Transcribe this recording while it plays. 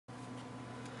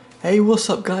Hey, what's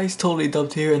up guys, Totally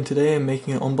Dubbed here, and today I'm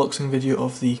making an unboxing video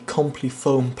of the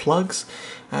CompliFoam plugs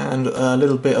and a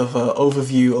little bit of an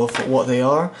overview of what they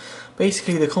are.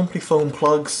 Basically the CompliFoam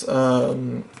plugs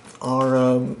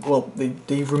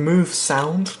they remove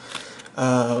sound,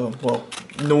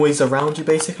 noise around you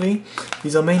basically.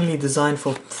 These are mainly designed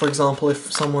for example,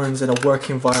 if someone's in a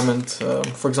work environment,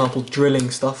 for example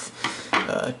drilling stuff.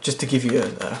 Just to give you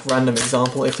a random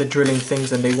example, if they're drilling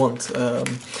things and they want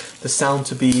the sound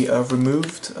to be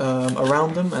removed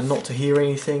around them and not to hear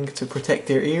anything to protect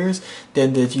their ears,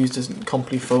 then they'd use the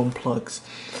CompliFoam plugs.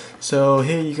 So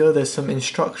here you go, there's some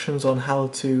instructions on how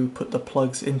to put the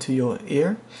plugs into your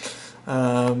ear.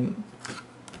 And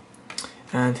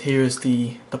here's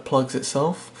the plugs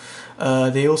itself.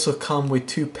 They also come with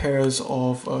two pairs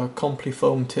of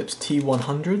CompliFoam Tips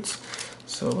T100s.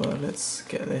 So let's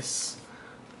get this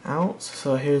out.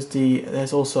 So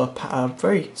there's also a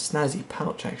very snazzy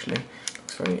pouch actually.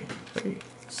 Looks very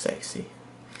sexy,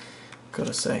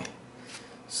 gotta say.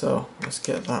 So let's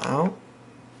get that out.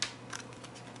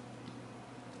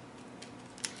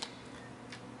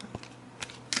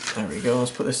 There we go,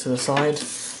 let's put this to the side.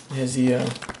 Here's the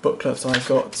booklets I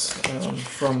got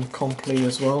from Compli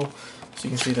as well. So you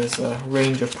can see there's a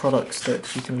range of products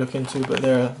that you can look into, but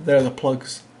they're the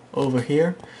plugs over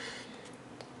here.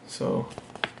 So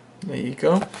there you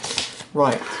go.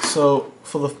 Right, so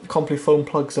for the CompliFoam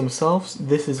plugs themselves,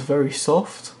 this is very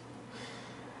soft,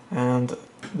 and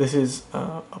this is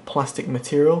a plastic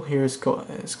material. Here it's got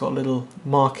a little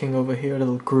marking over here, a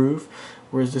little groove,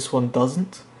 whereas this one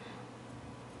doesn't.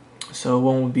 So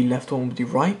one would be left, one would be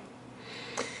right.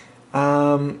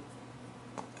 And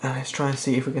let's try and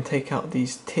see if we can take out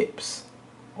these tips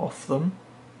off them.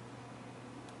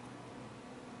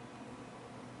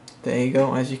 There you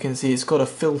go. As you can see, it's got a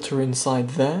filter inside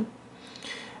there,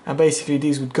 and basically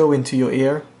these would go into your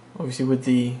ear, obviously with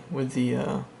the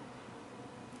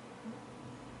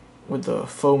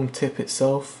foam tip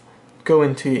itself, go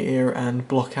into your ear and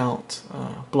block out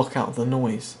the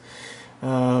noise.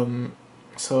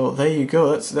 So there you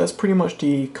go. That's pretty much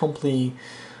the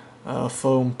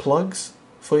CompliFoam plugs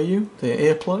for you, the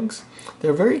earplugs.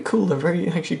 They're very cool.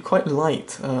 They're actually quite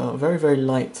light, very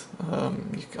light.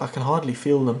 I can hardly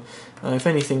feel them. If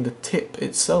anything, the tip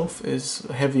itself is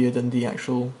heavier than the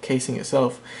actual casing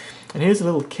itself. And here's a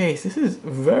little case. This is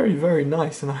very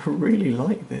nice, and I really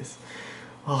like this.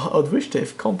 I'd wish that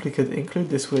if Compli could include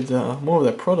this with more of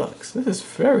their products. This is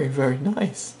very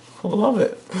nice. I love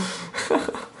it.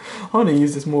 I want to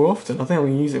use this more often. I think I'm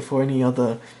going to use it for any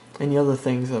other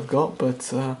things I've got,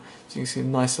 but as you can see,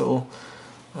 nice little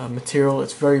material.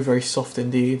 It's very soft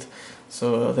indeed.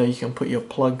 So there you can put your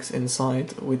plugs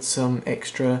inside with some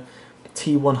extra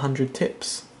T100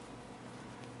 tips,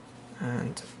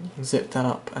 and you can zip that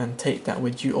up and take that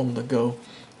with you on the go.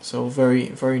 So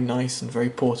very nice and very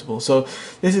portable. So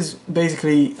this is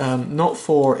basically not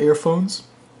for earphones.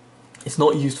 It's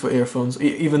not used for earphones,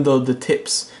 even though the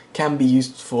tips can be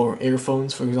used for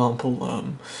earphones. For example,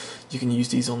 you can use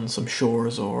these on some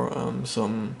Shores or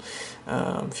some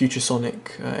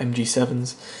Futuresonic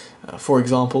MG7s, for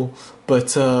example.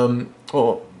 But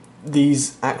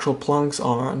these actual plugs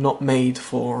are not made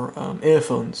for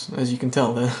earphones, as you can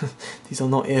tell. These are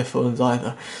not earphones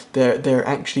either. They're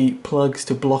actually plugs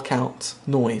to block out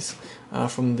noise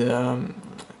from the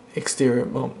exterior.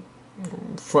 Well,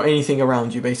 for anything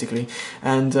around you basically,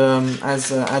 and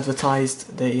as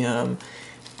advertised, they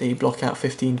block out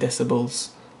 15 decibels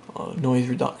noise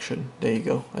reduction. There you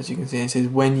go. As you can see, it says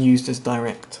when used as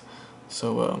direct.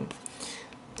 So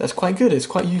that's quite good. It's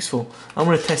quite useful. I'm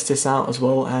going to test this out as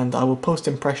well, and I will post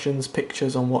impressions,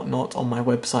 pictures and whatnot on my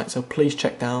website, so please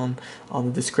check down on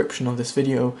the description of this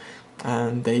video.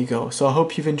 And there you go. So I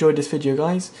hope you've enjoyed this video,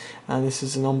 guys, and this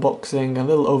is an unboxing, a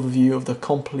little overview of the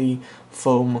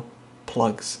CompliFoam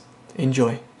plugs.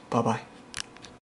 Enjoy. Bye bye.